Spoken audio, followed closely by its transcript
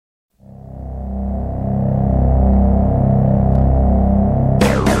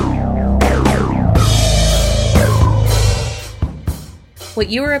What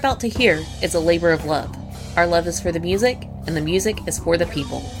you are about to hear is a labor of love. Our love is for the music, and the music is for the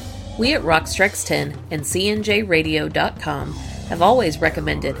people. We at Rockstrix 10 and CNJRadio.com have always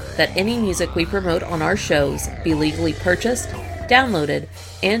recommended that any music we promote on our shows be legally purchased, downloaded,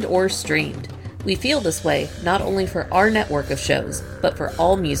 and or streamed. We feel this way not only for our network of shows, but for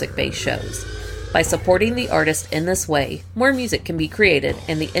all music-based shows. By supporting the artist in this way, more music can be created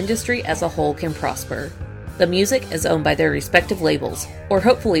and the industry as a whole can prosper. The music is owned by their respective labels, or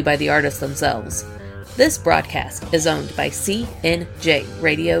hopefully by the artists themselves. This broadcast is owned by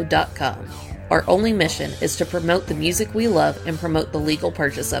CNJRadio.com. Our only mission is to promote the music we love and promote the legal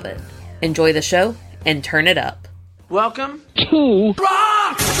purchase of it. Enjoy the show and turn it up. Welcome to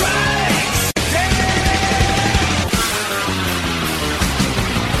Rockstrix!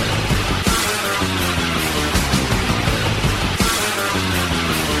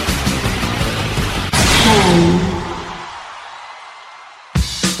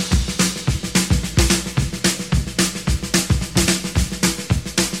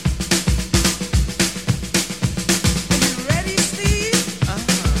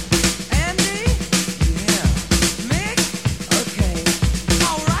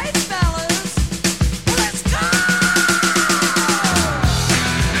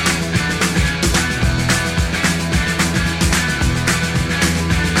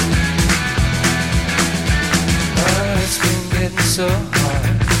 So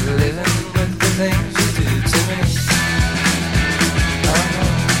hard living with the things you do to me.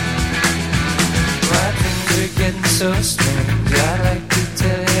 My things are getting so strange. I like to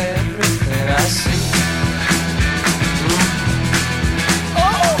tell you everything I see.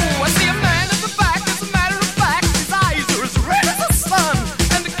 Oh, I see a man at the back. As a matter of fact, his eyes are as red as the sun.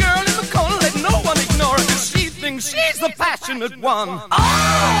 And the girl in the corner, let no one ignore her, 'cause she thinks she's the passionate one.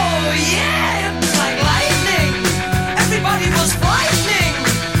 Oh, yeah, it's like lightning. Everybody was frightening,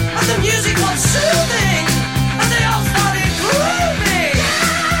 and the music was soothing, and they all started grooving.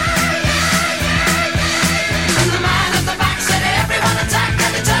 And the man at the back said, everyone attack,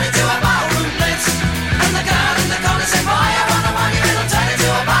 and it turned into a ballroom blitz. And the girl in the corner said, boy, I wanna want you, it'll turn into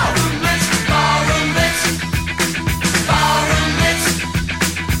a ballroom blitz. Ballroom blitz, ballroom blitz,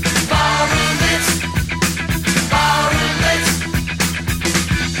 ballroom blitz, ballroom blitz.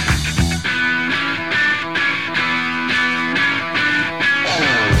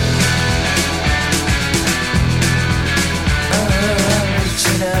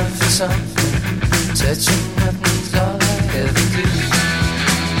 Reaching out for something, touching nothing's all I ever do.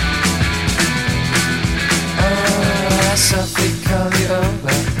 Oh, I softly call you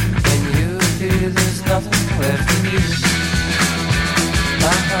over, when you appear there's nothing left of you.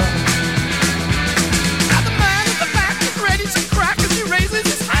 Now the man at the back is ready to crack as he raises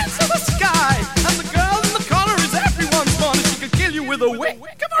his hands to the sky. And the girl in the corner is everyone's fun, and she could kill you with a wink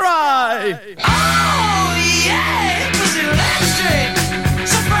of her eye. Oh, yeah, it was electric,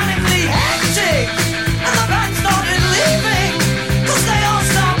 so frantically hectic, and the band started leaving, 'cause they all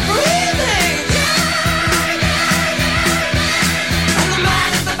stopped breathing. And the man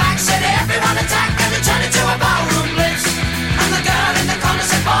at the back said, everyone attack, and it turned into a ballroom blitz. And the girl in the corner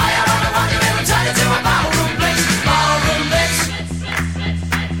said, boy, I wanna want you, it'll turn into a ballroom blitz. Ballroom blitz.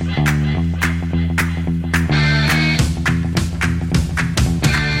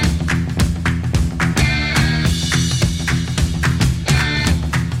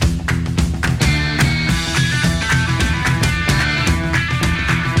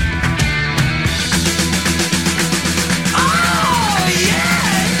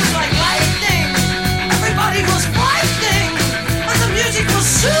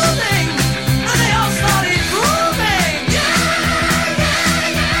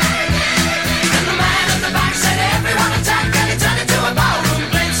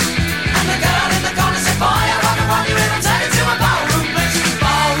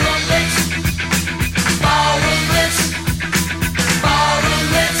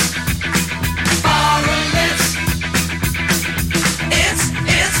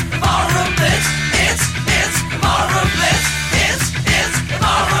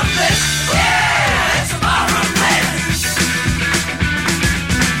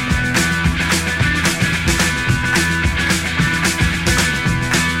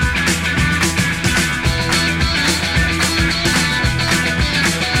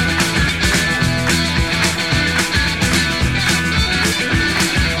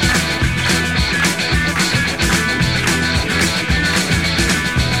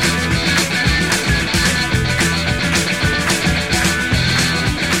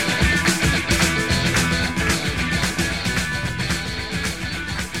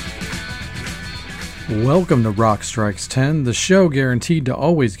 Welcome to Rock Strikes 10, the show guaranteed to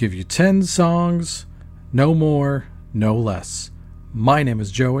always give you 10 songs, no more, no less. My name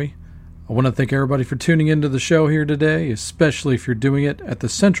is Joey. I want to thank everybody for tuning into the show here today, especially if you're doing it at the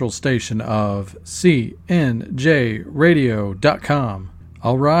central station of CNJRadio.com.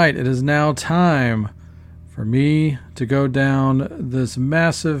 All right, it is now time for me to go down this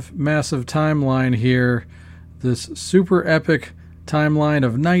massive timeline here, this super epic timeline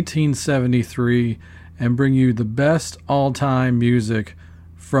of 1973, and bring you the best all-time music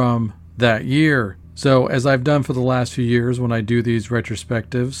from that year. So, as I've done for the last few years when I do these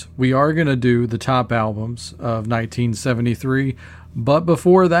retrospectives, we are going to do the top albums of 1973. But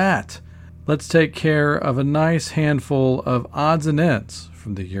before that, let's take care of a nice handful of odds and ends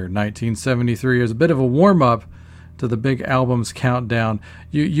from the year 1973 as a bit of a warm-up to the big albums countdown.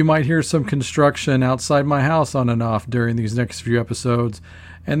 You might hear some construction outside my house on and off during these next few episodes,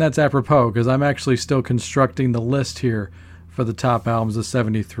 and that's apropos because I'm actually still constructing the list here for the top albums of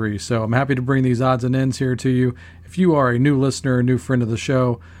 73. So I'm happy to bring these odds and ends here to you. If you are a new listener, a new friend of the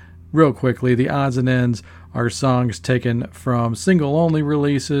show, real quickly, the odds and ends are songs taken from single-only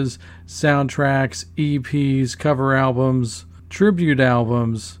releases, soundtracks, EPs, cover albums, tribute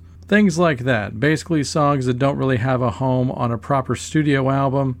albums, things like that. Basically songs that don't really have a home on a proper studio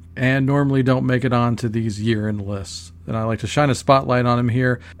album and normally don't make it onto these year-end lists. And I like to shine a spotlight on them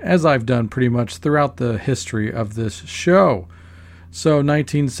here, as I've done pretty much throughout the history of this show. So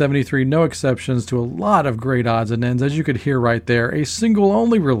 1973, no exceptions to a lot of great odds and ends. As you could hear right there, a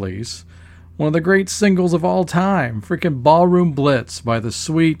single-only release, one of the great singles of all time, freaking Ballroom Blitz by The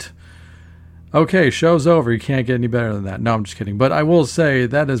Sweet. Okay, show's over. You can't get any better than that. No, I'm just kidding. But I will say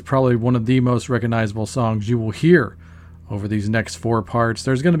that is probably one of the most recognizable songs you will hear over these next four parts.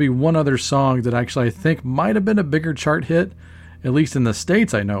 There's going to be one other song that actually I think might have been a bigger chart hit. At least in the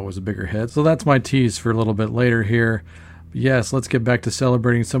States, I know it was a bigger hit. So that's my tease for a little bit later here. But yes, let's get back to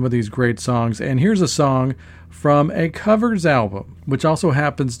celebrating some of these great songs. And here's a song from a covers album, which also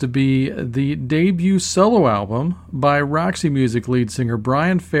happens to be the debut solo album by Roxy Music lead singer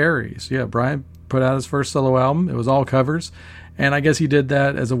Bryan Ferry. So yeah, Bryan put out his first solo album. It was all covers. And I guess he did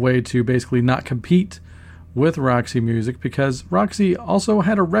that as a way to basically not compete with Roxy Music, because Roxy also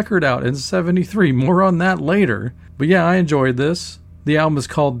had a record out in 73. More on that later. But yeah, I enjoyed this. The album is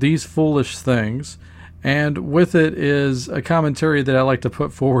called These Foolish Things, and with it is a commentary that I like to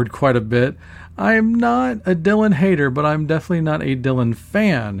put forward quite a bit. I'm not a Dylan hater, but I'm definitely not a Dylan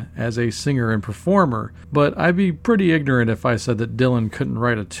fan as a singer and performer. But I'd be pretty ignorant if I said that Dylan couldn't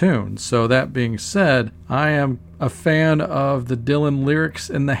write a tune. So that being said, I am a fan of the Dylan lyrics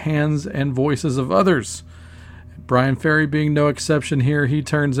in the hands and voices of others. Bryan Ferry being no exception here, he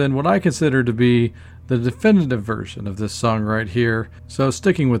turns in what I consider to be the definitive version of this song right here. So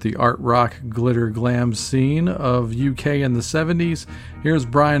sticking with the art rock glitter glam scene of UK in the 70s, here's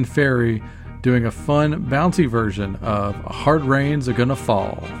Bryan Ferry doing a fun, bouncy version of Hard Rain's A Gonna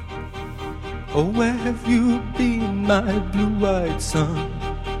Fall. Oh, where have you been, my blue-eyed son?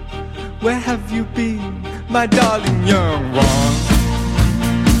 Where have you been, my darling young one?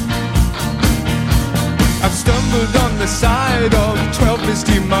 I've stumbled on the side of 12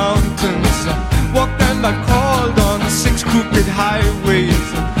 misty mountains, walked and I crawled on 6 crooked highways,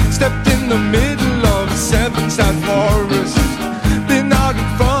 stepped in the middle of 7 sad forests, been out in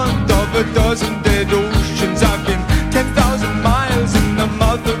front of a dozen dead oceans. I've been 10,000 miles in the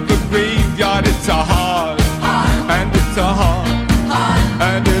mouth of the graveyard. It's a hard, and it's a hard,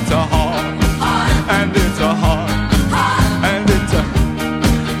 and it's a hard, and it's a hard, and it's a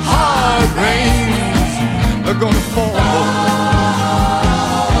hard rain are gonna fall.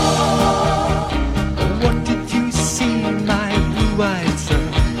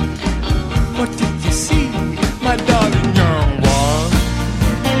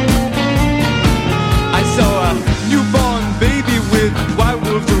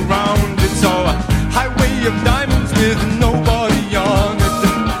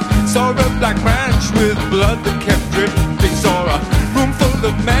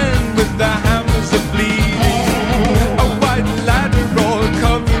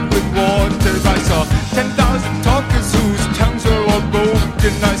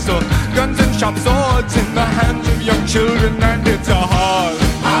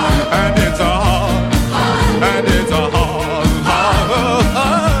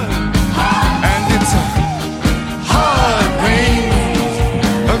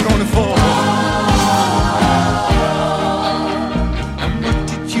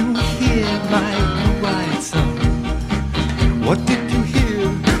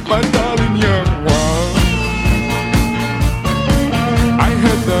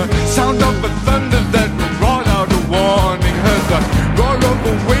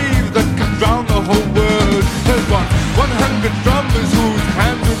 whose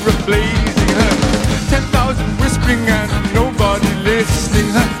hands were blazing. 10,000 whispering and nobody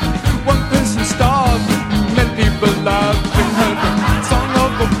listening. One person starved, many people laughing. The song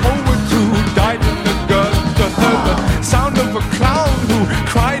of a poet who died in the gutter. The sound of a clown who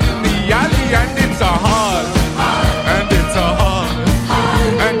cried in the alley. And it's a hard, and it's a hard,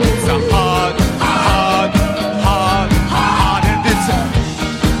 and it's a hard, hard, hard, hard, and it's a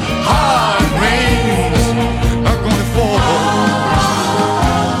hard rains are gonna fall.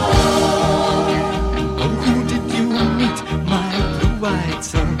 Oh, who did you meet, my blue-eyed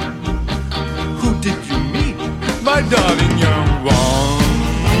son? Who did you meet, my darling young one?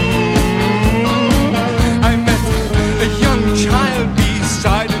 I met a young child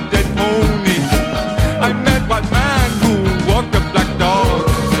beside a dead pony. I met one man who walked a black dog.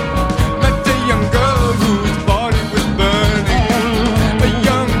 Met a young girl whose body was burning. A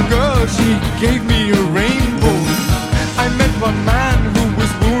young girl, she gave me a rainbow. I met one man who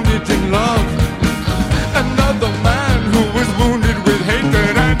was wounded in love. Another man who was wounded with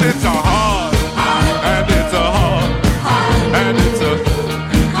hatred. And it's a hard, and it's a hard, and it's a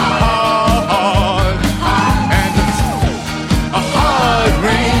hard, and it's a hard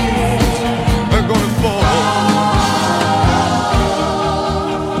rain are gonna fall.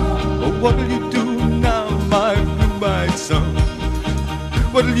 Oh, what'll you do now, my blue-eyed son?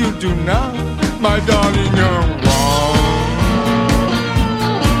 What'll you do now, my darling young one?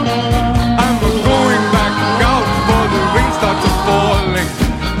 I'm going back out for the rain starts a falling.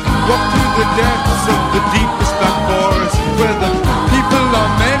 Walk through the depths of the deepest black forest, where the people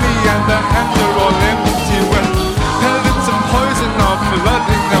are many and the hands are all empty, where pellets of poison are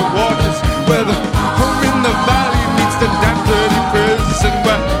flooding their waters, where the home in the valley meets the damp dirty prison,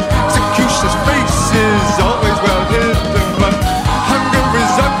 where execution's face is always well hidden, where hunger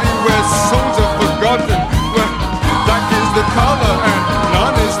is ugly, where souls are forgotten, where black is the color and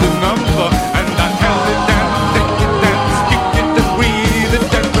none is the number. And I held it and take it and speak it and breathe it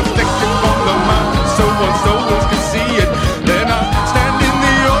and reflect it from the mountain so our souls can see it. Then I stand in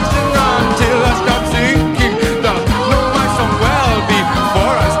the ocean until I stop sinking. Know my song well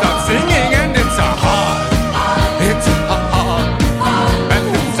before I start singing. And it's a hard, it's a hard, and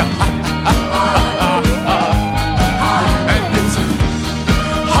it's a and it's a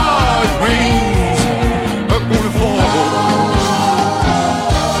hard rains are gonna fall.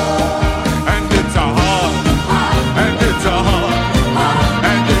 And it's a hard, and it's a hard,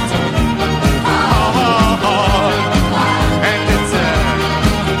 and it's a hard, and it's a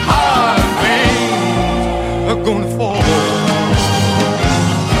hard rains are gonna fall.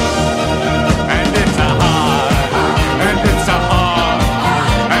 And it's a hard, and it's a hard,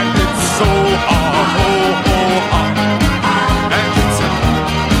 and it's so hard, oh, oh, hard. And it's a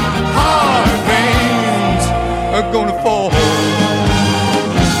hard rains are gonna fall.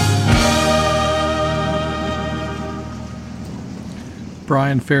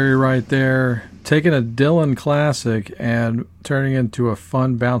 Brian Ferry right there, taking a Dylan classic and turning it into a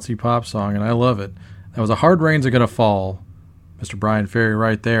fun, bouncy pop song, and I love it. That was a Hard Rains Are Gonna Fall, Mr. Brian Ferry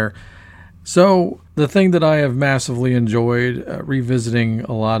right there. So, the thing that I have massively enjoyed revisiting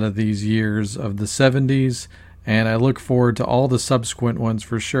a lot of these years of the 70s, and I look forward to all the subsequent ones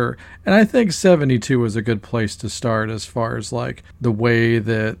for sure. And I think 72 is a good place to start as far as like the way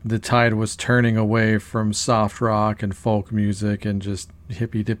that the tide was turning away from soft rock and folk music and just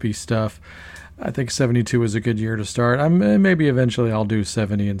hippy-dippy stuff. I think 72 is a good year to start. Maybe eventually I'll do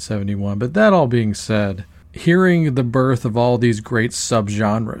 70 and 71. But that all being said, hearing the birth of all these great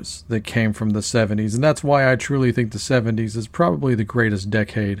subgenres that came from the 70s, and that's why I truly think the 70s is probably the greatest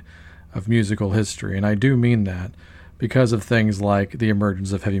decade of musical history, and I do mean that because of things like the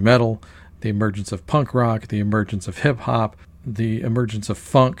emergence of heavy metal, the emergence of punk rock, the emergence of hip-hop, the emergence of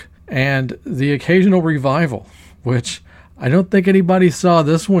funk, and the occasional revival, which I don't think anybody saw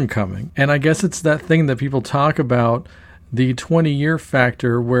this one coming. And I guess it's that thing that people talk about, the 20-year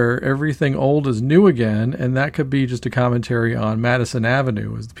factor, where everything old is new again, and that could be just a commentary on Madison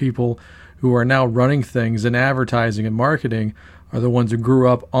Avenue, as the people who are now running things in advertising and marketing are the ones who grew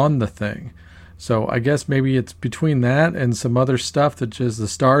up on the thing. So I guess maybe it's between that and some other stuff that just the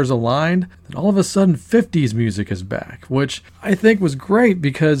stars aligned, that all of a sudden 50s music is back, which I think was great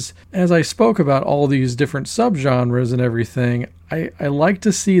because as I spoke about all these different subgenres and everything, I like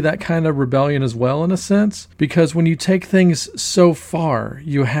to see that kind of rebellion as well in a sense, because when you take things so far,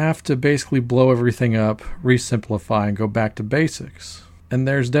 you have to basically blow everything up, resimplify, and go back to basics. And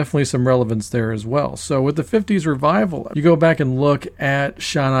there's definitely some relevance there as well. So with the 50s revival, you go back and look at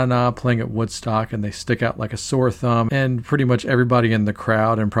Sha Na Na playing at Woodstock, and they stick out like a sore thumb. And pretty much everybody in the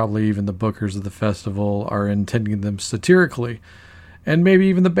crowd, and probably even the bookers of the festival, are intending them satirically. And maybe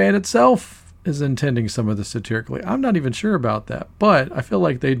even the band itself is intending some of this satirically. I'm not even sure about that, but I feel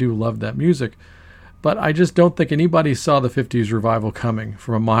like they do love that music. But I just don't think anybody saw the 50s revival coming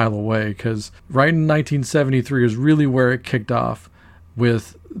from a mile away, because right in 1973 is really where it kicked off,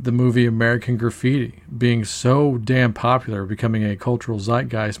 with the movie American Graffiti being so damn popular, becoming a cultural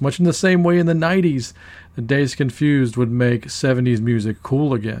zeitgeist, much in the same way in the 90s that Dazed Confused would make 70s music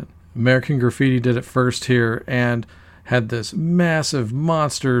cool again. American Graffiti did it first here and had this massive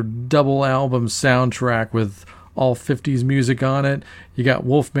monster double album soundtrack with all 50s music on it. You got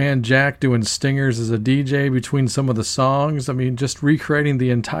Wolfman Jack doing stingers as a DJ between some of the songs. I mean, just recreating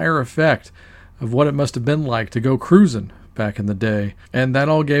the entire effect of what it must have been like to go cruising back in the day. And that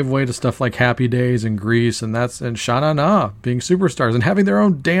all gave way to stuff like Happy Days and Grease and Sha Na Na being superstars and having their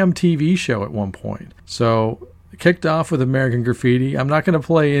own damn TV show at one point. So it kicked off with American Graffiti. I'm not going to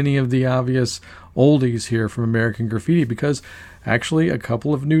play any of the obvious oldies here from American Graffiti because actually a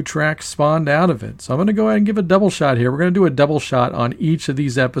couple of new tracks spawned out of it. So I'm going to go ahead and give a double shot here. We're going to do a double shot on each of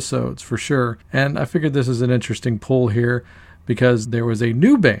these episodes for sure. And I figured this is an interesting pull here because there was a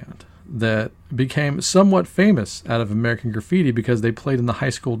new band that became somewhat famous out of American Graffiti because they played in the high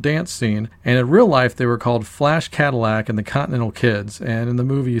school dance scene, and in real life they were called Flash Cadillac and the Continental Kids, and in the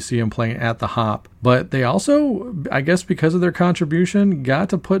movie you see them playing At the Hop. But they also, I guess because of their contribution, got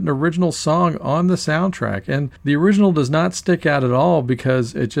to put an original song on the soundtrack, and the original does not stick out at all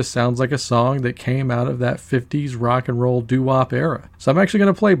because it just sounds like a song that came out of that 50s rock and roll doo-wop era. So I'm actually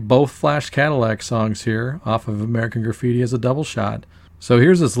going to play both Flash Cadillac songs here off of American Graffiti as a double shot. So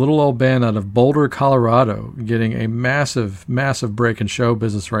here's this little old band out of Boulder, Colorado, getting a massive, massive break in show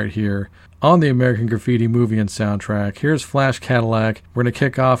business right here on the American Graffiti movie and soundtrack. Here's Flash Cadillac. We're going to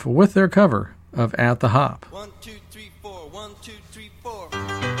kick off with their cover of At the Hop. 1, 2, 3, 4. 1, 2, 3, 4.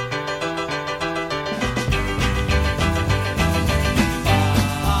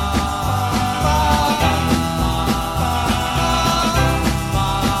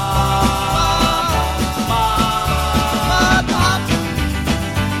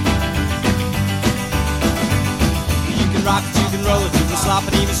 Slop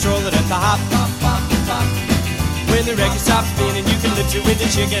and even stroll it at the hop. When the record stops spinning, you can lift it with the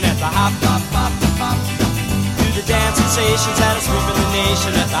chicken at the hop. Do the dance sensations that are sweeping the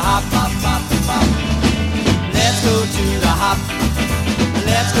nation at the hop. Let's go to the hop.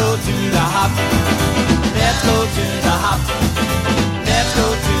 Let's go to the hop. Let's go to the hop. Let's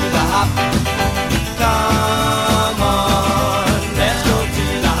go to the hop. Come on, let's go to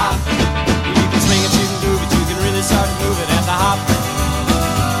the hop. You can swing it, you can groove it, you can really start to move it at the hop.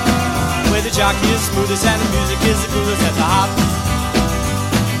 The jockey is smoothest and the music is the coolest at the hop.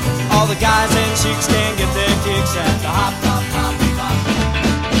 All the guys and chicks can get their kicks at the hop.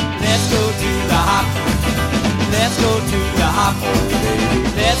 Let's go to the hop. Let's go to the hop.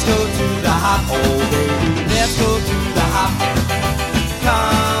 Let's go to the hop. Let's go to the hop.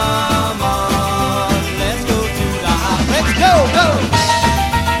 Come on, let's go to the hop. Let's go, go!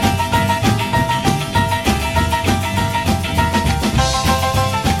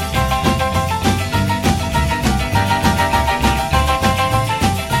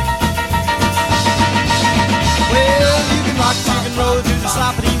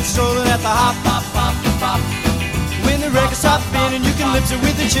 Strolling at the hop, hop, hop, hop. When the record stops spinning, you can lips it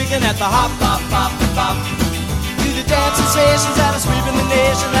with the chicken at the hop, hop, hop, hop. Do the dance sensations that are sweeping the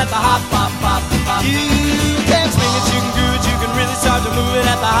nation at the hop, hop, hop, hop. You can swing it, you can groove it, you can really start to move it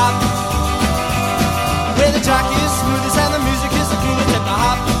at the hop. Where the jockey is smoothest and the music is the coolest at the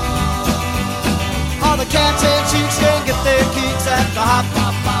hop. All the cats and chicks can get their kicks at the hop,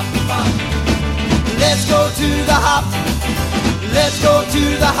 hop, hop, hop. Let's go to the hop. Let's go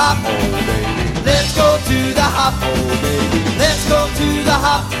to the hop, oh baby. Let's go to the hop, oh baby. Let's go to the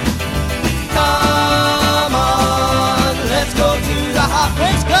hop. Come on, let's go to the hop.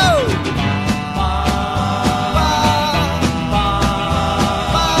 Let's go.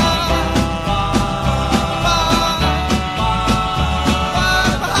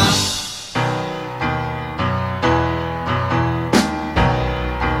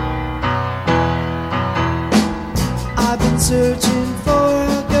 Searching for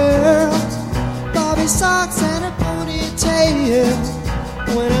a girl, bobby socks and a ponytail.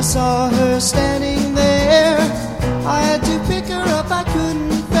 When I saw her standing there, I had to pick her up, I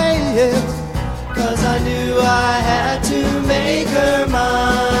couldn't fail. Cause I knew I had to make her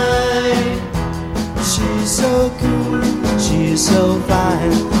mine. She's so cool, she's so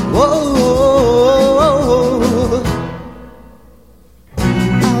fine. Whoa, whoa, whoa, whoa.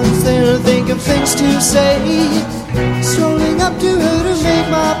 I was there to think of things to say, strolling up to her to make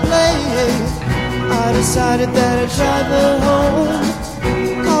my play. I decided that I'd drive her home.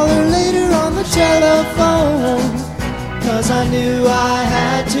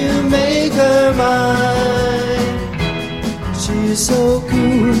 She's so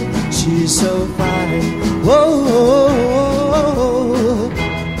cool, she's so fine. Whoa, whoa, whoa, whoa.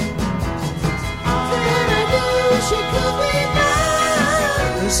 Then I knew she could be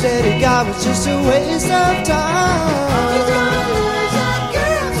mine. The steady guy was just a waste of time. He's gonna lose that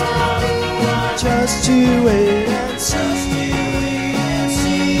girl someday. Just to wait and see.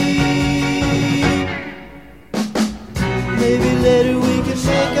 Maybe later we can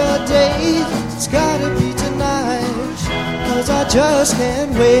make a date. It's gotta be tonight, 'cause I just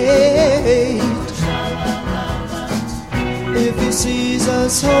can't wait. If he sees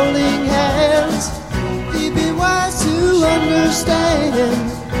us holding hands, he'd be wise to understand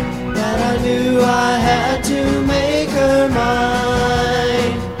that I knew I had to make her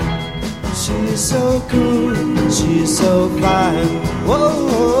mine. She's so cool, she's so fine. Whoa,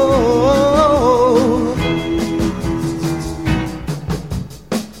 whoa, whoa.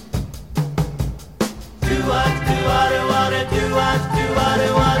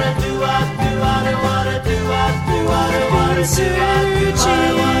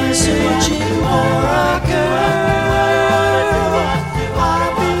 Searching for a girl.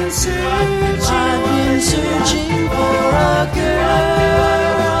 I've been searching for a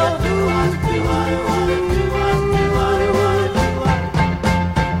girl.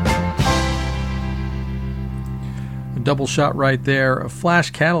 A double shot right there of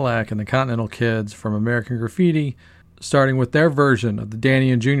Flash Cadillac and the Continental Kids from American Graffiti, starting with their version of the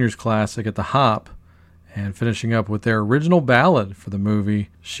Danny and Junior's classic at the Hop, and finishing up with their original ballad for the movie,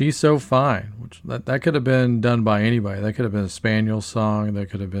 She's So Fine, which that could have been done by anybody. That could have been a Spaniel song. That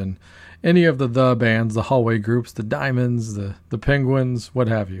could have been any of the bands, the Hallway Groups, the Diamonds, the Penguins, what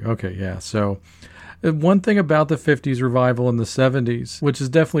have you. Okay, yeah. So one thing about the 50s revival in the 70s, which is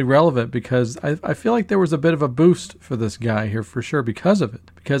definitely relevant because I feel like there was a bit of a boost for this guy here for sure because of it.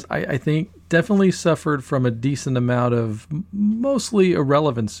 Because I think definitely suffered from a decent amount of mostly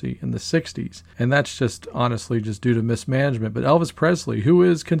irrelevancy in the 60s. And that's just honestly just due to mismanagement. But Elvis Presley, who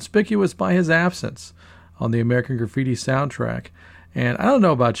is conspicuous by his absence on the American Graffiti soundtrack. And I don't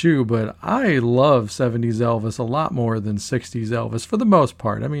know about you, but I love 70s Elvis a lot more than 60s Elvis for the most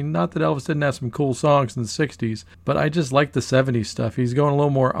part. I mean, not that Elvis didn't have some cool songs in the 60s, but I just like the 70s stuff. He's going a little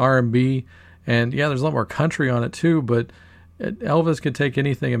more R&B, and yeah, there's a lot more country on it too, but Elvis could take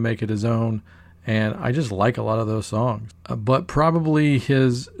anything and make it his own, and I just like a lot of those songs. But probably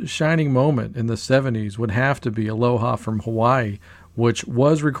his shining moment in the 70s would have to be Aloha from Hawaii, which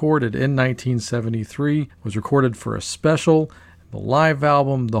was recorded in 1973, was recorded for a special, the live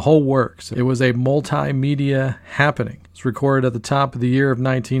album, the whole works. It was a multimedia happening. It's recorded at the top of the year of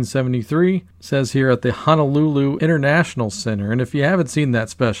 1973. It says here at the Honolulu International Center. And if you haven't seen that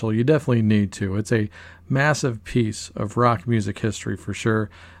special, you definitely need to. It's a massive piece of rock music history for sure.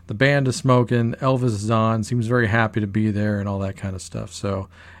 The band is smoking. Elvis is on. Seems very happy to be there and all that kind of stuff. So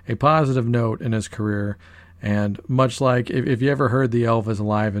a positive note in his career. And much like if you ever heard the Elvis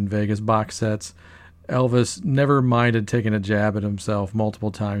Live in Vegas box sets, Elvis never minded taking a jab at himself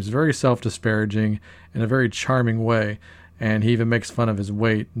multiple times. Very self-disparaging in a very charming way. And he even makes fun of his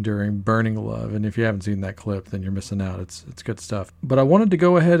weight during Burning Love. And if you haven't seen that clip, then you're missing out. It's good stuff. But I wanted to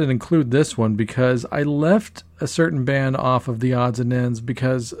go ahead and include this one because I left a certain band off of the odds and ends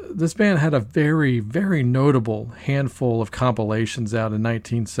because this band had a very, very notable handful of compilations out in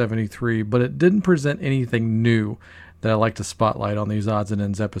 1973, but it didn't present anything new that I like to spotlight on these odds and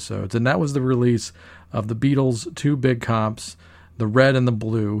ends episodes. And that was the release of the Beatles' two big comps, the red and the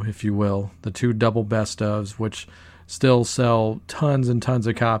blue, if you will, the two double best ofs, which still sell tons and tons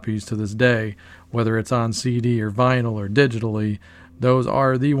of copies to this day, whether it's on CD or vinyl or digitally. Those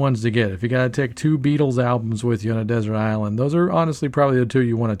are the ones to get. If you got to take two Beatles albums with you on a desert island, those are honestly probably the two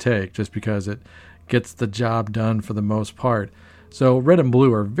you want to take just because it gets the job done for the most part. So red and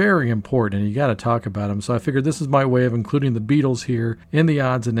blue are very important, and you got to talk about them. So I figured this is my way of including the Beatles here in the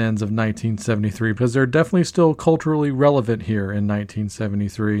odds and ends of 1973 because they're definitely still culturally relevant here in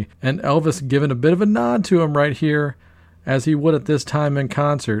 1973. And Elvis giving a bit of a nod to him right here, as he would at this time in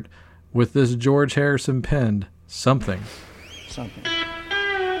concert, with this George Harrison penned Something. Something.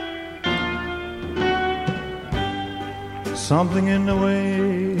 Something in the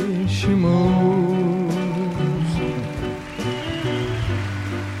way she moves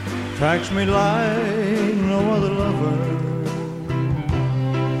attracts me like no other lover.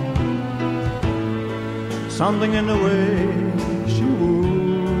 Something in the way she woos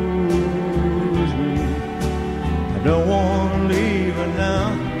me. I don't want to leave her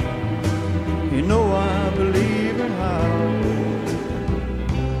now. You know I believe in how.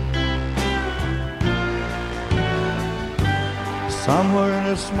 Somewhere in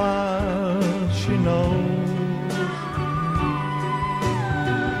her smile she knows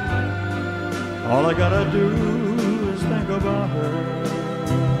All I gotta do is think about her.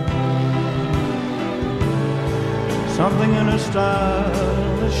 Something in her style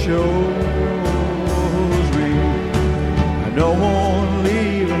that shows me I don't want to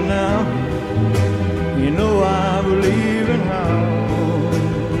leave her now. You know I believe in how.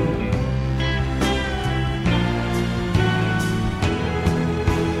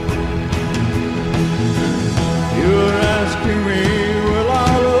 You're asking me, will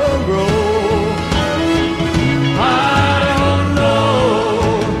our love grow? I don't know.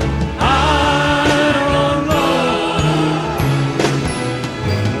 I don't know.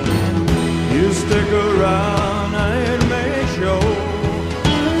 You stick around and it may show.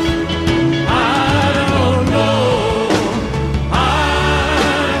 I don't know. I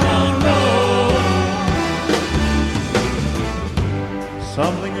don't know.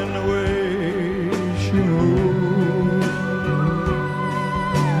 Something in the way she moves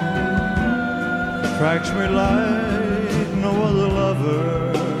attracts me like no other lover.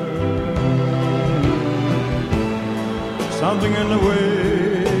 Something in the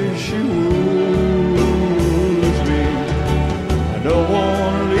way she woos me. I don't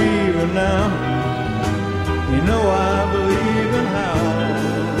want to leave her now. You know I believe in how.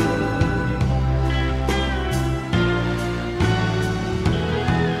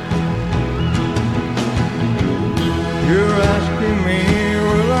 You're asking me,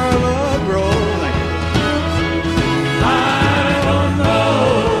 will our love grow? I don't know.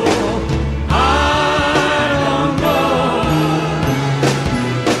 I don't know.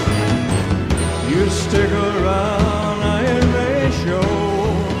 You stick around, it may show.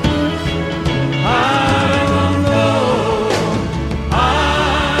 I don't know. I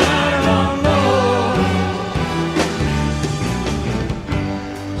don't know.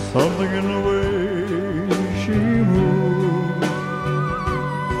 Something in the way she moves.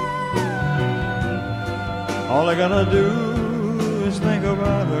 All I gotta do is think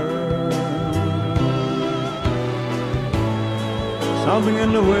about her. Something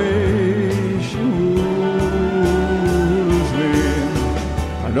in the way she moves me.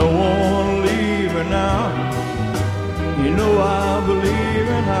 I don't want to leave her now. You know I believe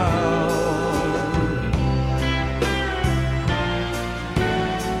in how.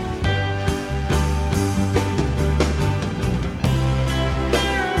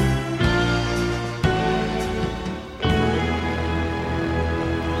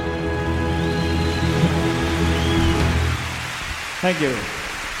 Thank you.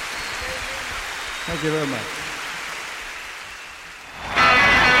 Thank you very much.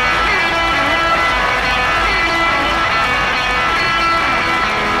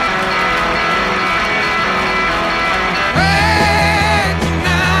 Hey,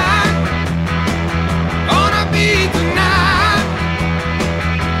 tonight, gonna be tonight.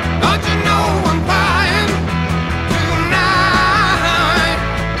 Don't you know I'm crying tonight,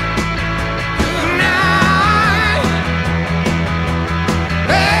 tonight.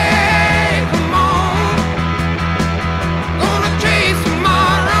 Hey, come on,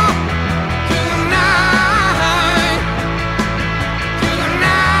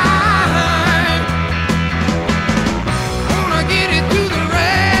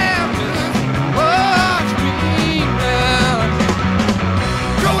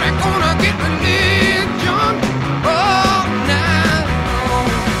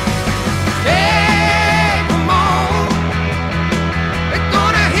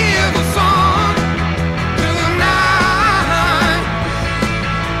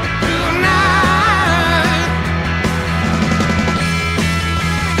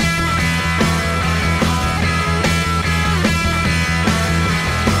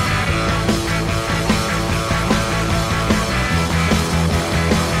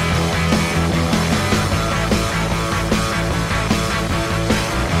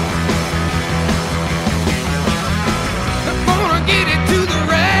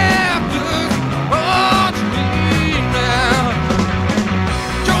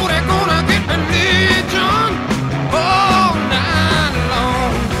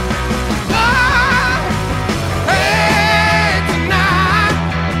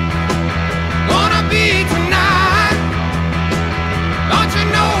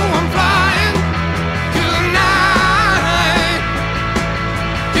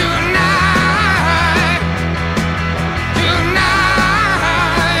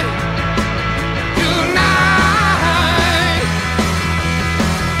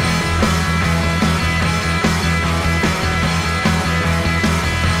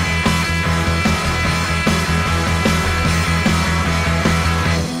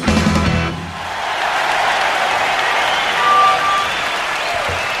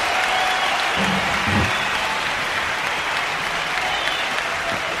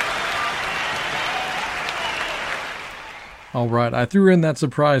 All right, I threw in that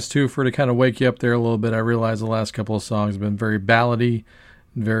surprise too to kind of wake you up there a little bit. I realized the last couple of songs have been very ballady,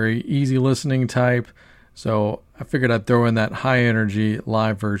 very easy listening type. So I figured I'd throw in that high energy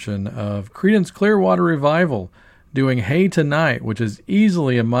live version of Creedence Clearwater Revival doing Hey Tonight, which is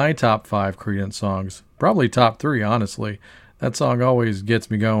easily in my top 5 Creedence songs. Probably top 3, honestly. That song always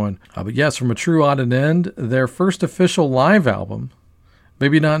gets me going. But yes, from A True Odd End, their first official live album,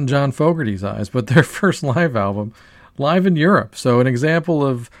 maybe not in John Fogerty's eyes, but their first live album, live in Europe. So an example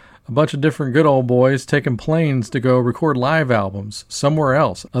of a bunch of different good old boys taking planes to go record live albums somewhere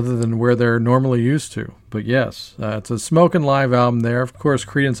else other than where they're normally used to. But yes, it's a smoking live album there. Of course,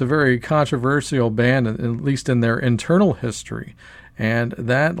 Creedence, a very controversial band, at least in their internal history. And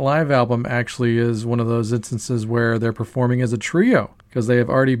that live album actually is one of those instances where they're performing as a trio, because they have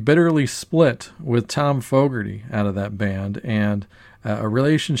already bitterly split with Tom Fogerty out of that band, and a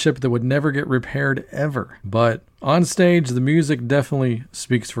relationship that would never get repaired ever. But on stage, the music definitely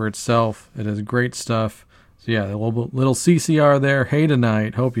speaks for itself. It is great stuff. So yeah, a little CCR there. Hey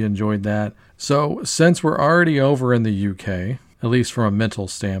Tonight. Hope you enjoyed that. So since we're already over in the UK, at least from a mental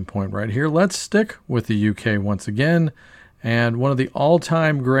standpoint right here, let's stick with the UK once again. And one of the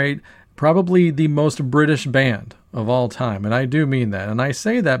all-time great, probably the most British band of all time. And I do mean that. And I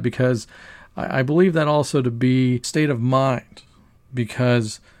say that because I believe that also to be state of mind.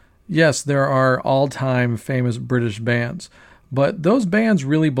 Because, yes, there are all-time famous British bands, but those bands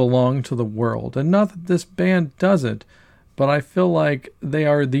really belong to the world. And not that this band doesn't, but I feel like they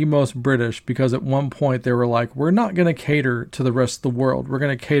are the most British because at one point they were like, we're not going to cater to the rest of the world. We're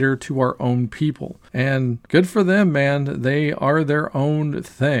going to cater to our own people. And good for them, man. They are their own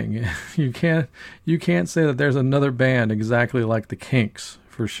thing. You can't say that there's another band exactly like the Kinks,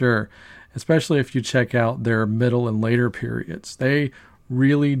 for sure. Especially if you check out their middle and later periods. They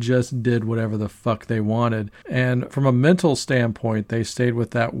really just did whatever the fuck they wanted. And from a mental standpoint, they stayed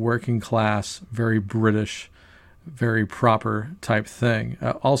with that working class, very British, very proper type thing.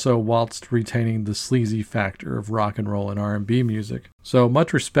 Also, whilst retaining the sleazy factor of rock and roll and R&B music. So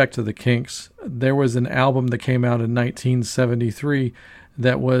much respect to the Kinks. There was an album that came out in 1973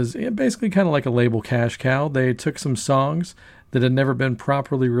 that was basically kind of like a label cash cow. They took some songs that had never been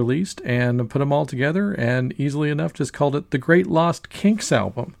properly released and put them all together, and easily enough just called it the Great Lost Kinks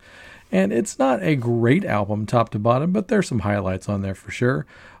album. And it's not a great album top to bottom, but there's some highlights on there for sure.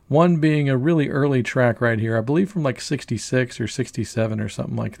 One being a really early track right here, I believe from like 66 or 67 or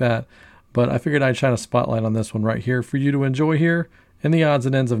something like that. But I figured I'd shine a spotlight on this one right here for you to enjoy here in the odds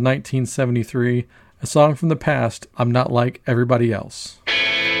and ends of 1973, a song from the past, I'm Not Like Everybody Else.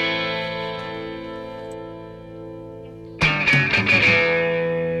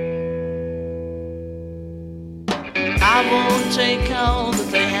 I won't take all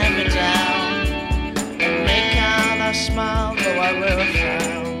that they hand me down and make out I smile though I wear a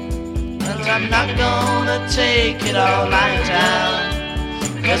frown. And I'm not gonna take it all lying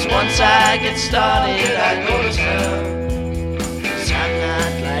down, 'cause once I get started I go to town. 'Cause I'm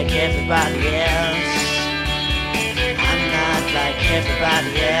not like everybody else. I'm not like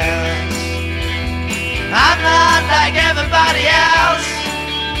everybody else. I'm not like everybody else.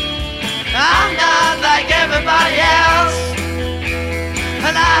 I'm not like everybody else.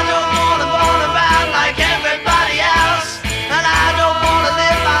 And I don't wanna run around like everybody else. And I don't wanna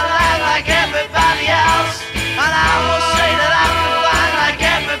live my life like everybody else. And I will say that I'm fine like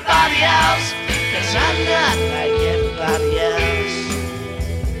everybody else. 'Cause I'm not like everybody else.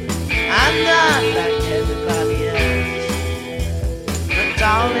 I'm not like everybody else. But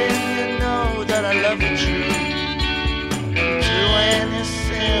darling, you know that I love you true. Do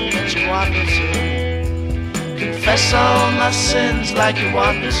anything that you want me to. Confess all my sins like you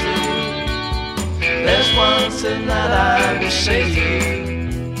want me to. There's one thing that I will say to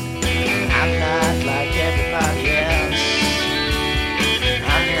you. I'm not like everybody else.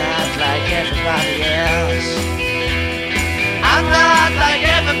 I'm not like everybody else. I'm not like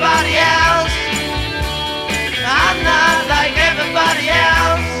everybody else. I'm not like everybody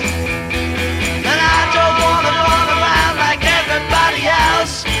else. And I don't wanna run around like everybody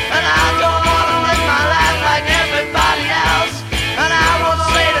else. And I don't wanna live my life like everybody else. And I won't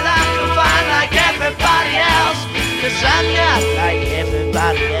say that I'm confined like everybody else. 'Cause I'm not like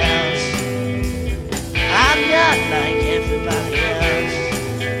everybody else. I'm not like everybody else.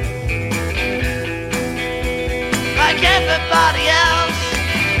 Like everybody else.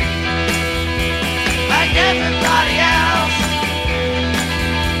 Like everybody else.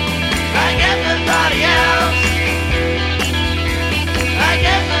 Like everybody else. Like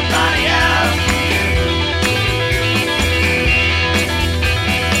everybody else.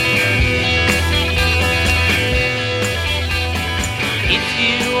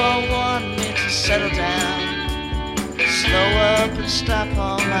 stop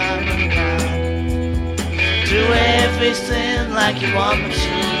all my running. Do everything like you want me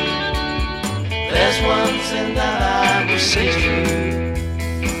to. There's one thing that I will say to you.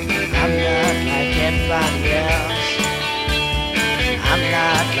 I'm not like everybody else. I'm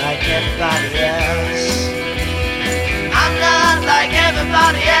not like everybody else. I'm not like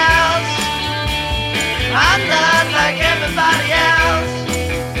everybody else. I'm not like everybody else.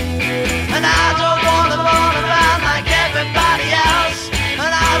 And I don't wanna run around like everybody else.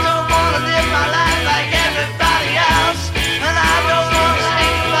 And I don't wanna live my life like everybody else. And I don't wanna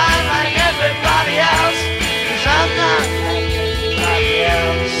sneak around like everybody else. 'Cause I'm not like everybody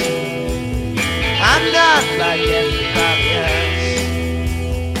else. I'm not like everybody else.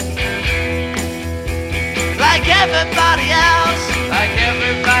 Like everybody else. Like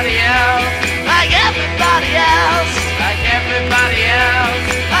everybody else. Like everybody else. Like everybody else.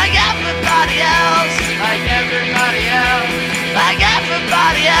 Like everybody else. Like everybody else. Like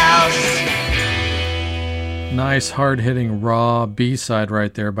everybody else. Nice, hard-hitting, raw B-side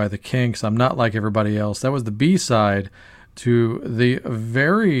right there by the Kinks. I'm not like everybody else. That was the B-side to the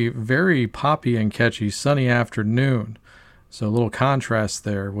very, very poppy and catchy Sunny Afternoon. So a little contrast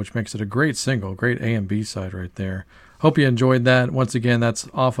there, which makes it a great single, great A and B side right there. Hope you enjoyed that. Once again, that's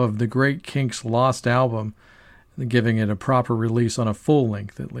off of the Great Kinks Lost album, giving it a proper release on a full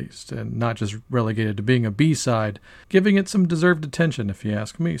length at least, and not just relegated to being a B-side, giving it some deserved attention if you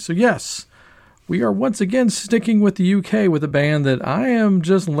ask me. So yes, we are once again sticking with the UK with a band that I am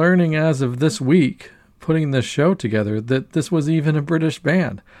just learning as of this week, putting this show together, that this was even a British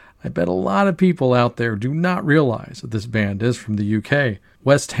band. I bet a lot of people out there do not realize that this band is from the UK.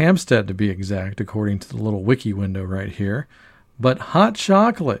 West Hampstead, to be exact, according to the little wiki window right here. But Hot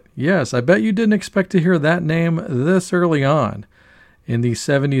Chocolate, yes, I bet you didn't expect to hear that name this early on in the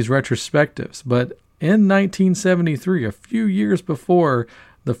 70s retrospectives. But in 1973, a few years before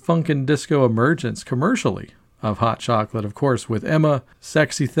the funk and disco emergence commercially of Hot Chocolate, of course, with Emma,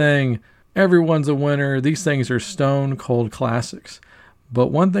 Sexy Thing, Everyone's a Winner, these things are stone cold classics. But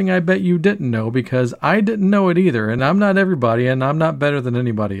one thing I bet you didn't know, because I didn't know it either, and I'm not everybody, and I'm not better than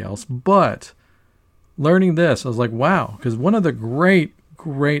anybody else, but learning this, I was like, wow, because one of the great,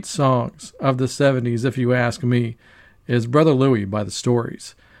 great songs of the 70s, if you ask me, is Brother Louie by The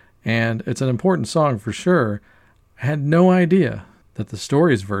Stories. And it's an important song for sure. I had no idea that the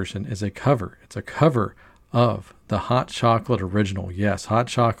Stories version is a cover. It's a cover of the Hot Chocolate original. Yes, Hot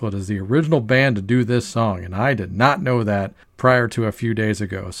Chocolate is the original band to do this song, and I did not know that prior to a few days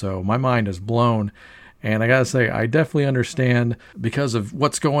ago, so my mind is blown. And I gotta say, I definitely understand, because of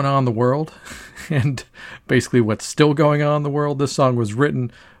what's going on in the world, and basically what's still going on in the world, this song was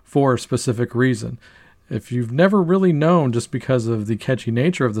written for a specific reason. If you've never really known, just because of the catchy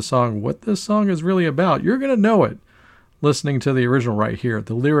nature of the song, what this song is really about, you're gonna know it listening to the original right here.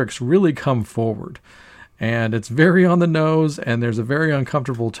 The lyrics really come forward. And it's very on the nose, and there's a very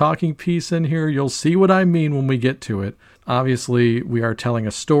uncomfortable talking piece in here. You'll see what I mean when we get to it. Obviously, we are telling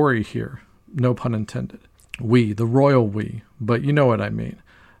a story here. No pun intended. We, the royal we, but you know what I mean.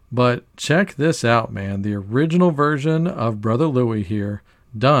 But check this out, man. The original version of Brother Louie here,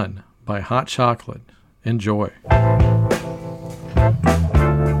 done by Hot Chocolate. Enjoy.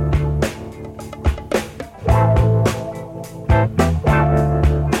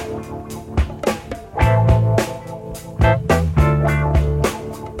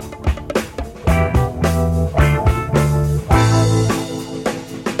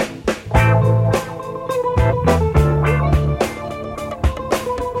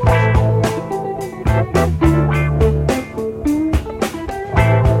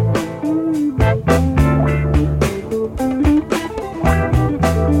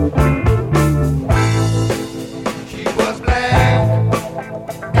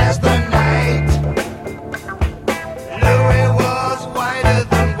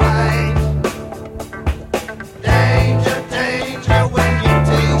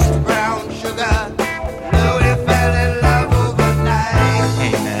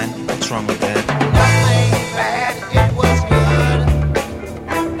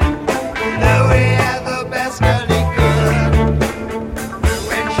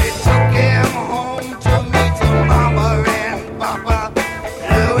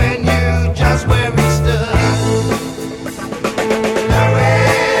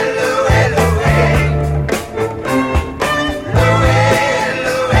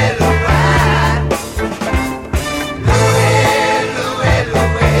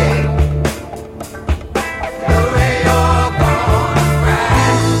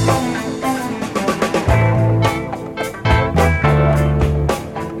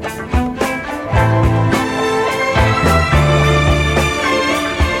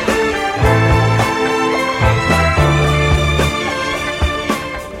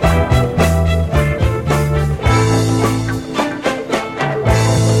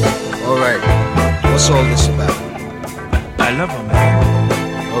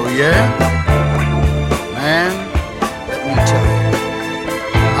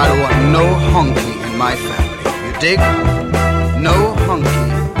 I don't want no honky in my family. You dig? No honky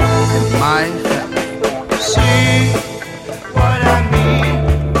in my family. See what I mean?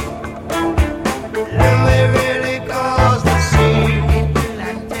 Louis really caused the scene. I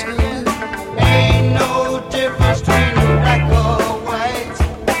tell you, ain't no difference between black or white.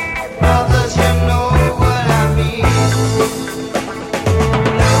 Brothers, you know what I mean.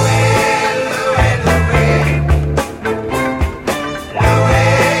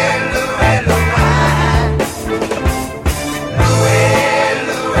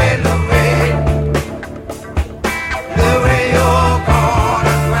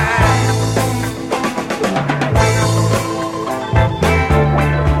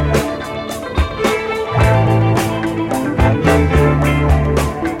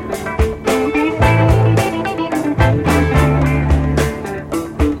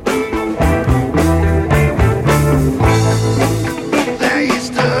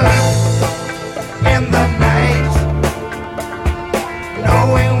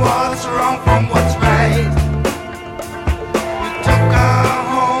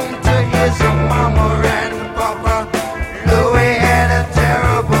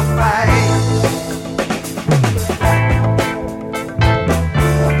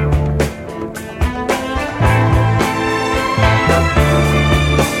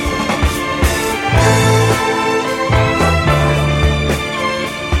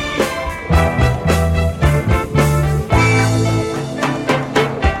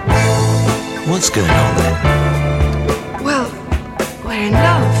 What's going on then? Well, we're in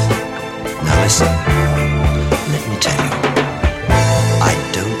love. Now listen, let me tell you, I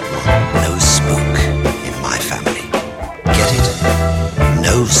don't want no spook in my family. Get it?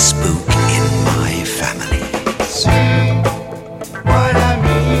 No spook in my family. See what I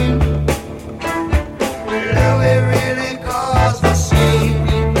mean? Louis really caused the scene.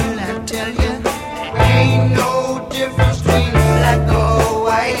 People, I tell you, ain't no difference between black or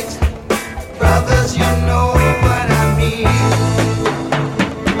white. Brothers, you know what I mean.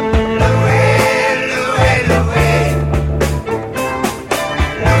 Louis, Louis, Louis.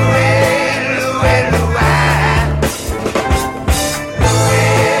 Louis, Louis, Louis. Louis, Louis,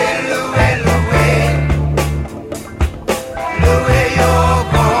 Louis. Louis, you're gonna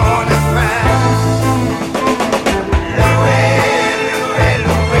cry. Louis,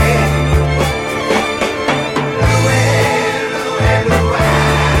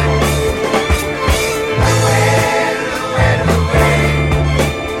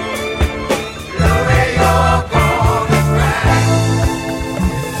 Louis.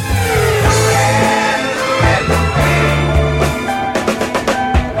 Louis,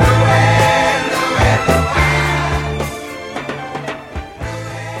 Louis, Louis.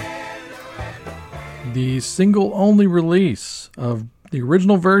 The single-only release of the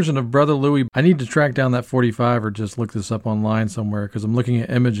original version of Brother Louie. I need to track down that 45 or just look this up online somewhere because I'm looking at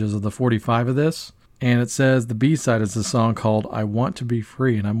images of the 45 of this. And it says the B-side is a song called I Want to Be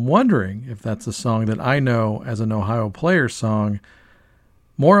Free. And I'm wondering if that's a song that I know as an Ohio Players song.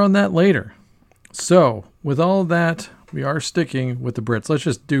 More on that later. So, with all of that, we are sticking with the Brits. Let's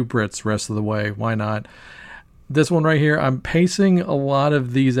just do Brits rest of the way. Why not? This one right here, I'm pacing a lot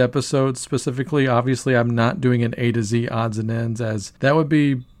of these episodes specifically. Obviously, I'm not doing an A to Z odds and ends, as that would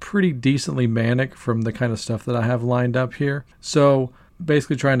be pretty decently manic from the kind of stuff that I have lined up here. So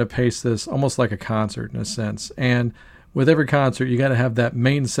basically trying to pace this almost like a concert in a sense. And with every concert, you got to have that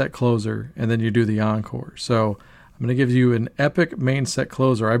main set closer, and then you do the encore. So I'm going to give you an epic main set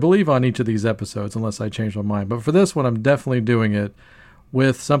closer, I believe, on each of these episodes, unless I change my mind. But for this one, I'm definitely doing it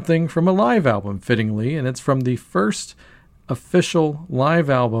with something from a live album, fittingly, and it's from the first official live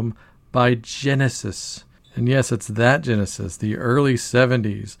album by Genesis. And yes, it's that Genesis, the early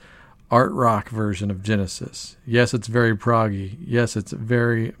 70s art rock version of Genesis. Yes, it's very proggy. Yes, it's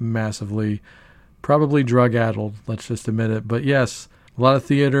very massively, probably drug-addled, let's just admit it. But yes, a lot of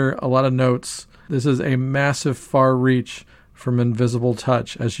theater, a lot of notes. This is a massive far reach from Invisible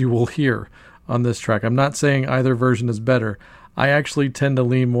Touch, as you will hear on this track. I'm not saying either version is better. I actually tend to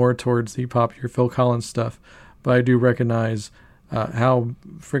lean more towards the popular Phil Collins stuff, but I do recognize how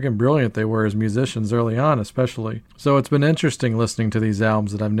freaking brilliant they were as musicians early on, especially. So it's been interesting listening to these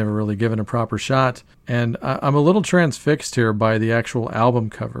albums that I've never really given a proper shot, and I'm a little transfixed here by the actual album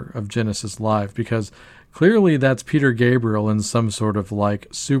cover of Genesis Live, because clearly that's Peter Gabriel in some sort of like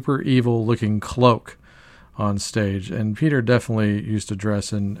super evil looking cloak on stage, and Peter definitely used to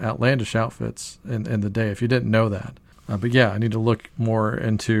dress in outlandish outfits in the day, if you didn't know that. But yeah, I need to look more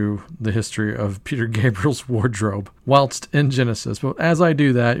into the history of Peter Gabriel's wardrobe whilst in Genesis. But as I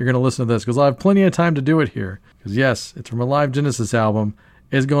do that, you're going to listen to this because I'll have plenty of time to do it here. Because yes, it's from a live Genesis album,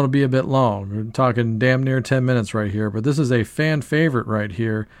 is going to be a bit long. We're talking damn near 10 minutes right here, but this is a fan favorite right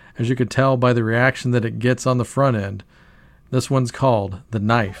here, as you could tell by the reaction that it gets on the front end. This one's called The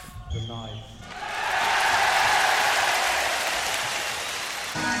Knife. The Knife.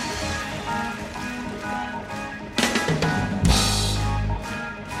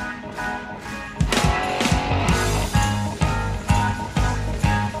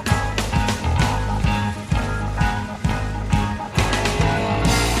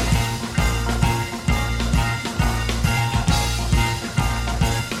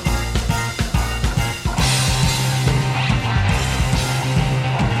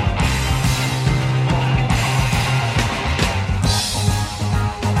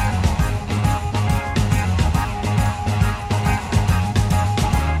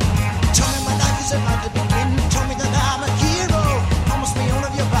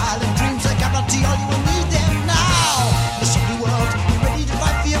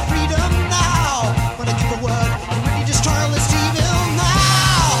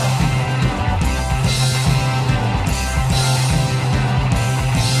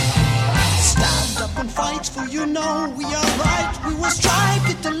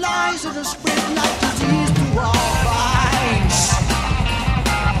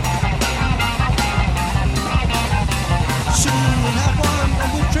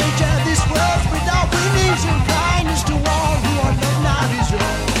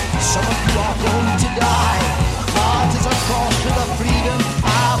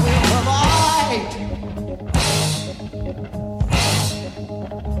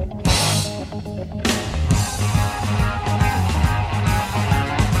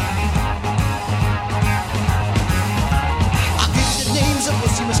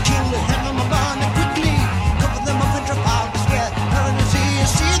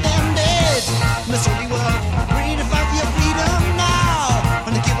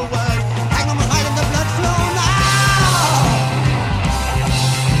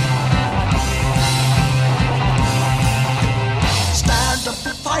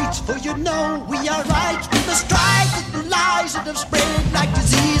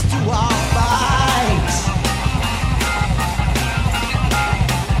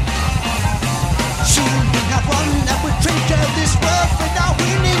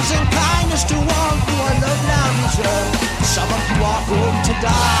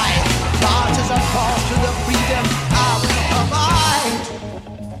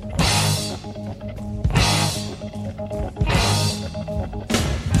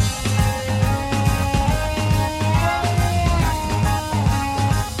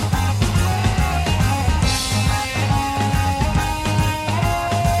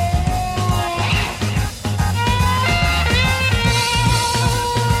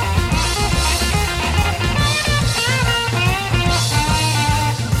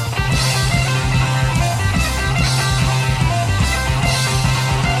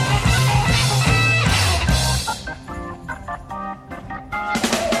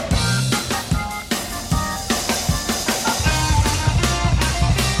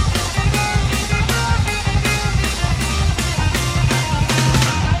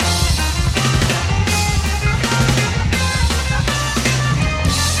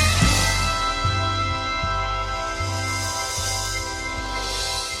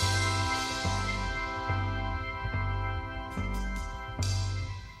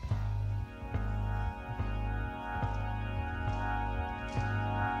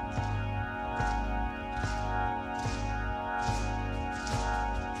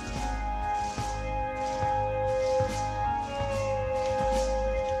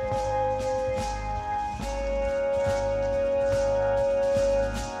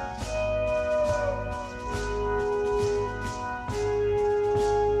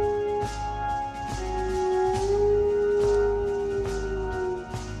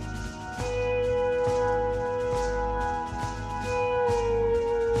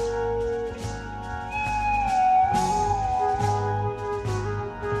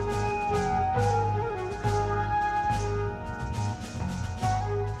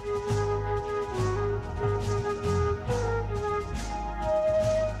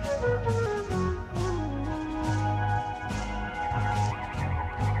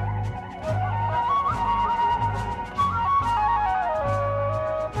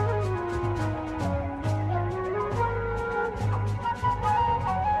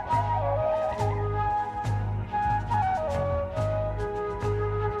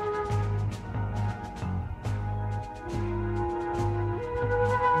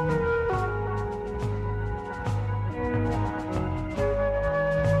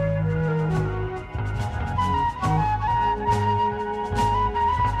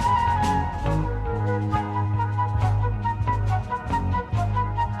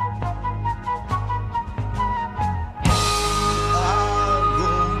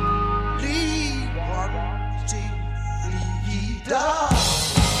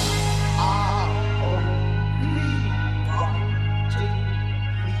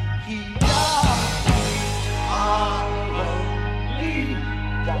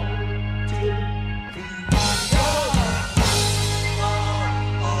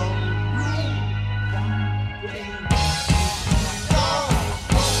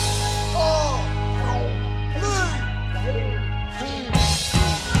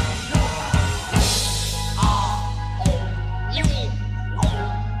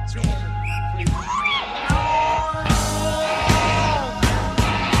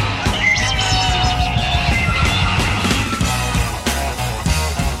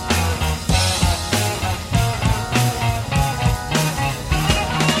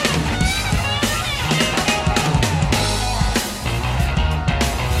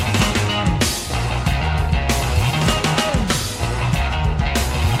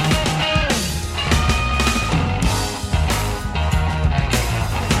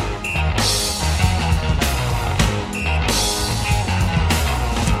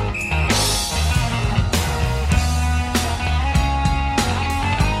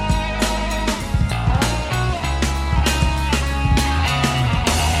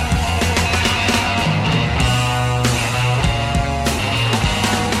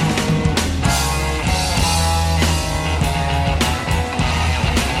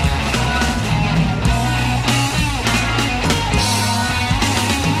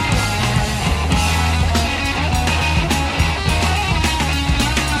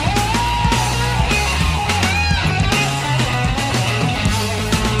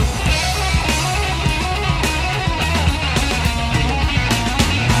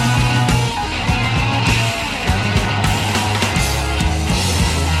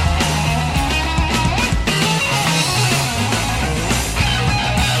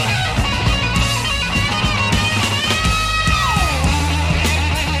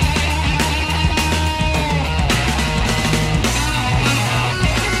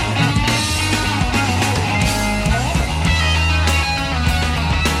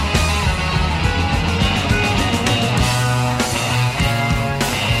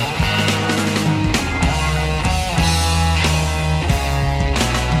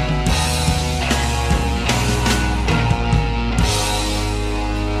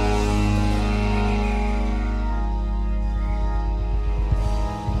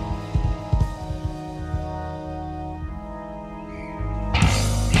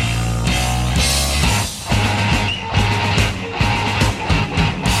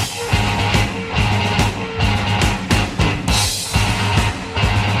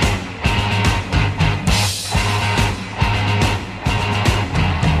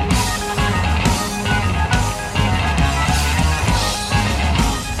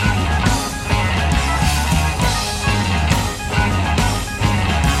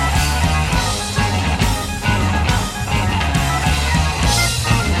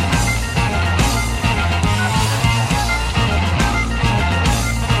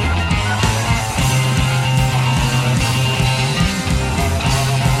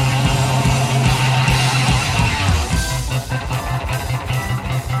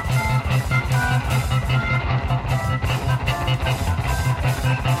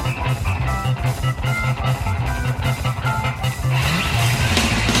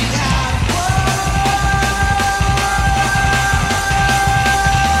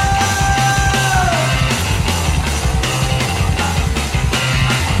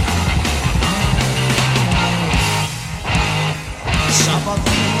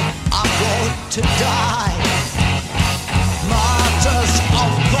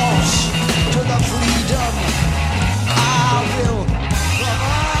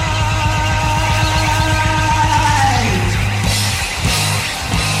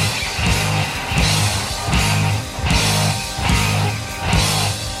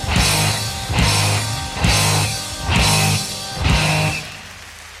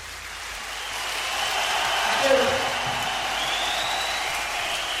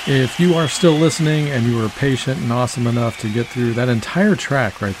 If you are still listening and you were patient and awesome enough to get through that entire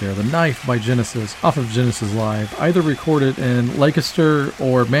track right there, The Knife by Genesis, off of Genesis Live, either recorded in Leicester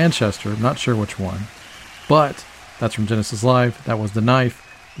or Manchester, I'm not sure which one, but that's from Genesis Live. That was The Knife.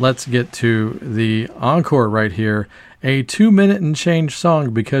 Let's get to the encore right here, a 2-minute and change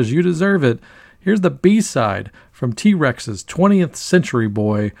song, Because You Deserve It. Here's the B-side from T-Rex's 20th Century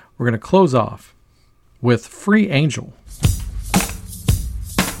Boy. We're going to close off with Free Angel.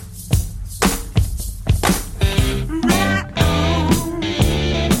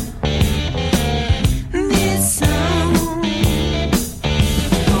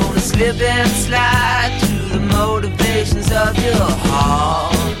 Slip and slide to the motivations of your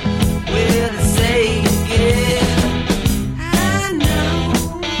heart. Will it say again? I know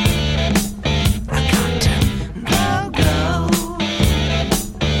I got to go.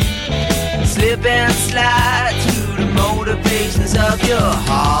 Slip and slide to the motivations of your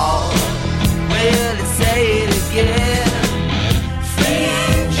heart. Will it say it again?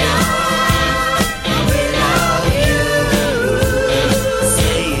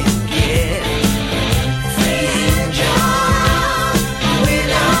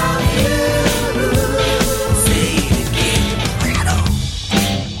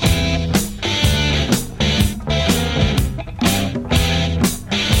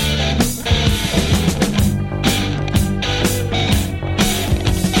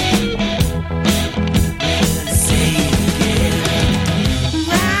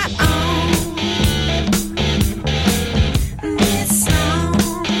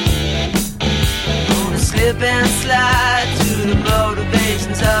 And slide to the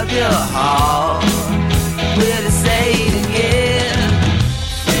motivations of your heart. Will it say it again?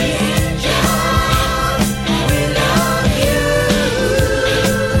 We love you.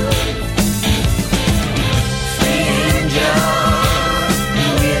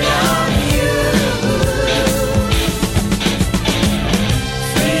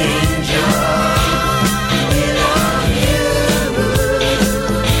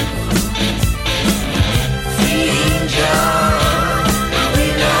 Free angel,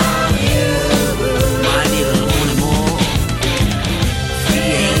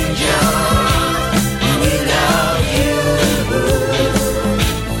 we love you.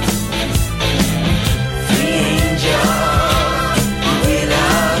 Free angel, we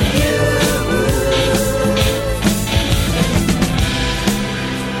love you.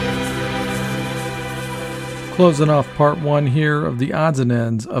 Closing off part one here of the odds and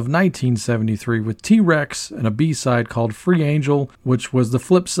ends of 1973 with T-Rex and a B-side called Free Angel, which was the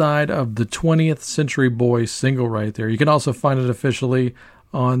flip side of the 20th Century Boy single right there. You can also find it officially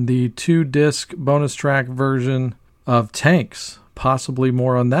on the 2-disc bonus track version of Tanks. Possibly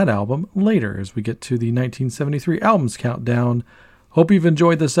more on that album later as we get to the 1973 albums countdown. Hope you've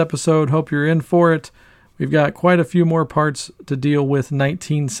enjoyed this episode. Hope you're in for it. We've got quite a few more parts to deal with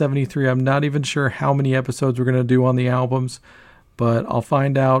 1973. I'm not even sure how many episodes we're going to do on the albums, but I'll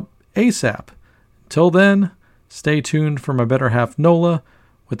find out ASAP. Until then, stay tuned for my better half Nola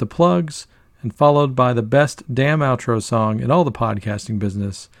with the plugs, and followed by the best damn outro song in all the podcasting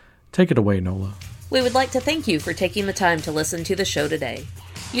business. Take it away, Nola. We would like to thank you for taking the time to listen to the show today.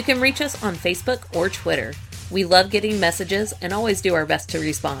 You can reach us on Facebook or Twitter. We love getting messages and always do our best to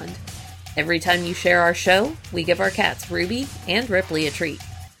respond. Every time you share our show, we give our cats Ruby and Ripley a treat.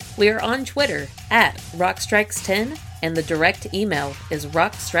 We are on Twitter at Rockstrikes10, and the direct email is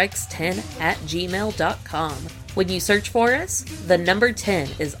rockstrikes10@gmail.com. When you search for us, the number 10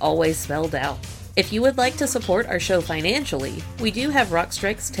 is always spelled out. If you would like to support our show financially, we do have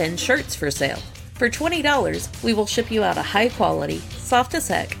Rockstrikes 10 shirts for sale. For $20, we will ship you out a high-quality,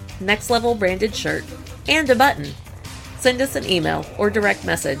 soft-as-heck, next-level branded shirt and a button. Send us an email or direct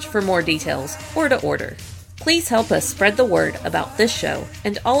message for more details or to order. Please help us spread the word about this show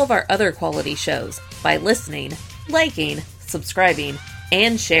and all of our other quality shows by listening, liking, subscribing,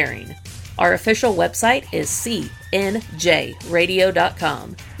 and sharing. Our official website is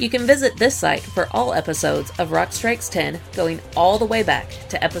cnjradio.com. You can visit this site for all episodes of Rockstrikes 10 going all the way back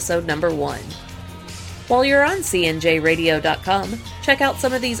to episode number 1. While you're on cnjradio.com, check out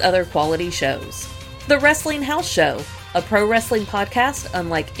some of these other quality shows. The Wrestling House Show, a pro wrestling podcast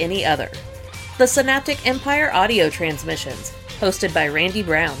unlike any other. The Synaptic Empire audio transmissions, hosted by Randy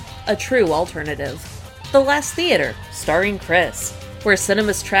Brown, a true alternative. The Last Theater, starring Chris, where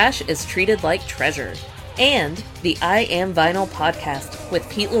cinema's trash is treated like treasure. And the I Am Vinyl podcast with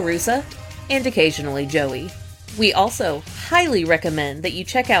Pete LaRussa and occasionally Joey. We also highly recommend that you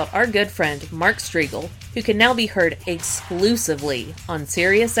check out our good friend Mark Striegel, who can now be heard exclusively on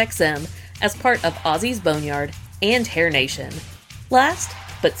SiriusXM as part of Ozzy's Boneyard and Hair Nation. Last,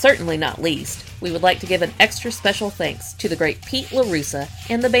 But certainly not least, we would like to give an extra special thanks to the great Pete LaRussa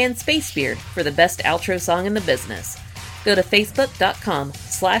and the band Spacebeard for the best outro song in the business. Go to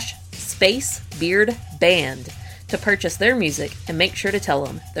facebook.com/SpaceBeardBand to purchase their music and make sure to tell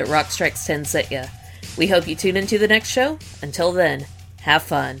them that Rock Strikes 10 sent ya. We hope you tune into the next show. Until then, have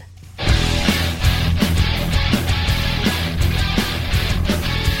fun.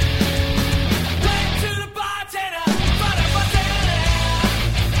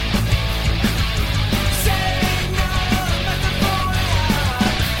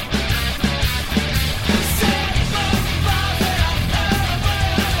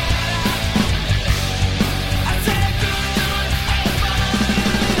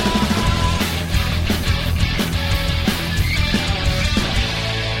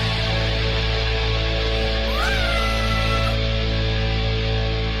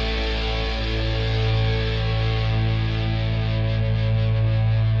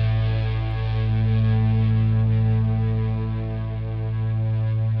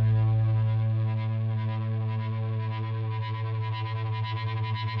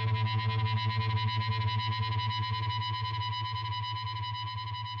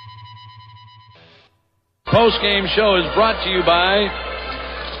 Post-game show is brought to you by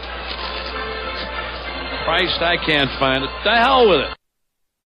Christ, I can't find it. The hell with it.